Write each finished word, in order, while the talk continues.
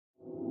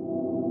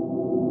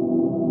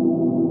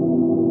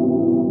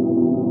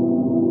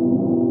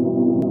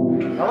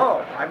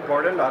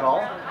Nuttall.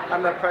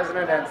 I'm the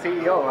president and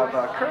CEO of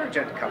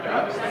Couragent company.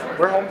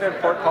 We're homed in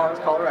Fort Collins,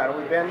 Colorado.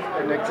 We've been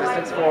in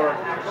existence for,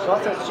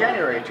 well, since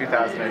January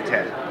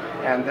 2010.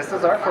 And this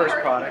is our first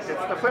product.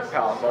 It's the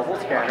FlipPal mobile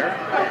scanner.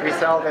 We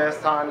sell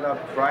this on a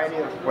variety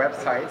of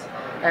websites.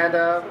 And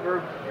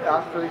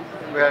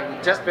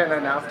we've just been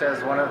announced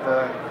as one of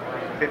the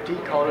 50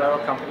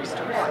 Colorado companies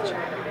to watch.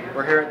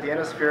 We're here at the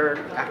Innosphere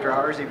After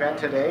Hours event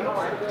today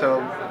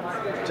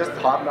to just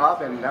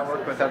hobnob and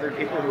network with other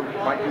people who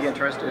might be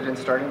interested in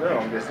starting their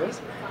own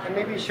business and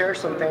maybe share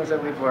some things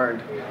that we've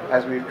learned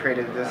as we've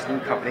created this new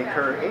company,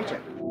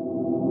 Couragent.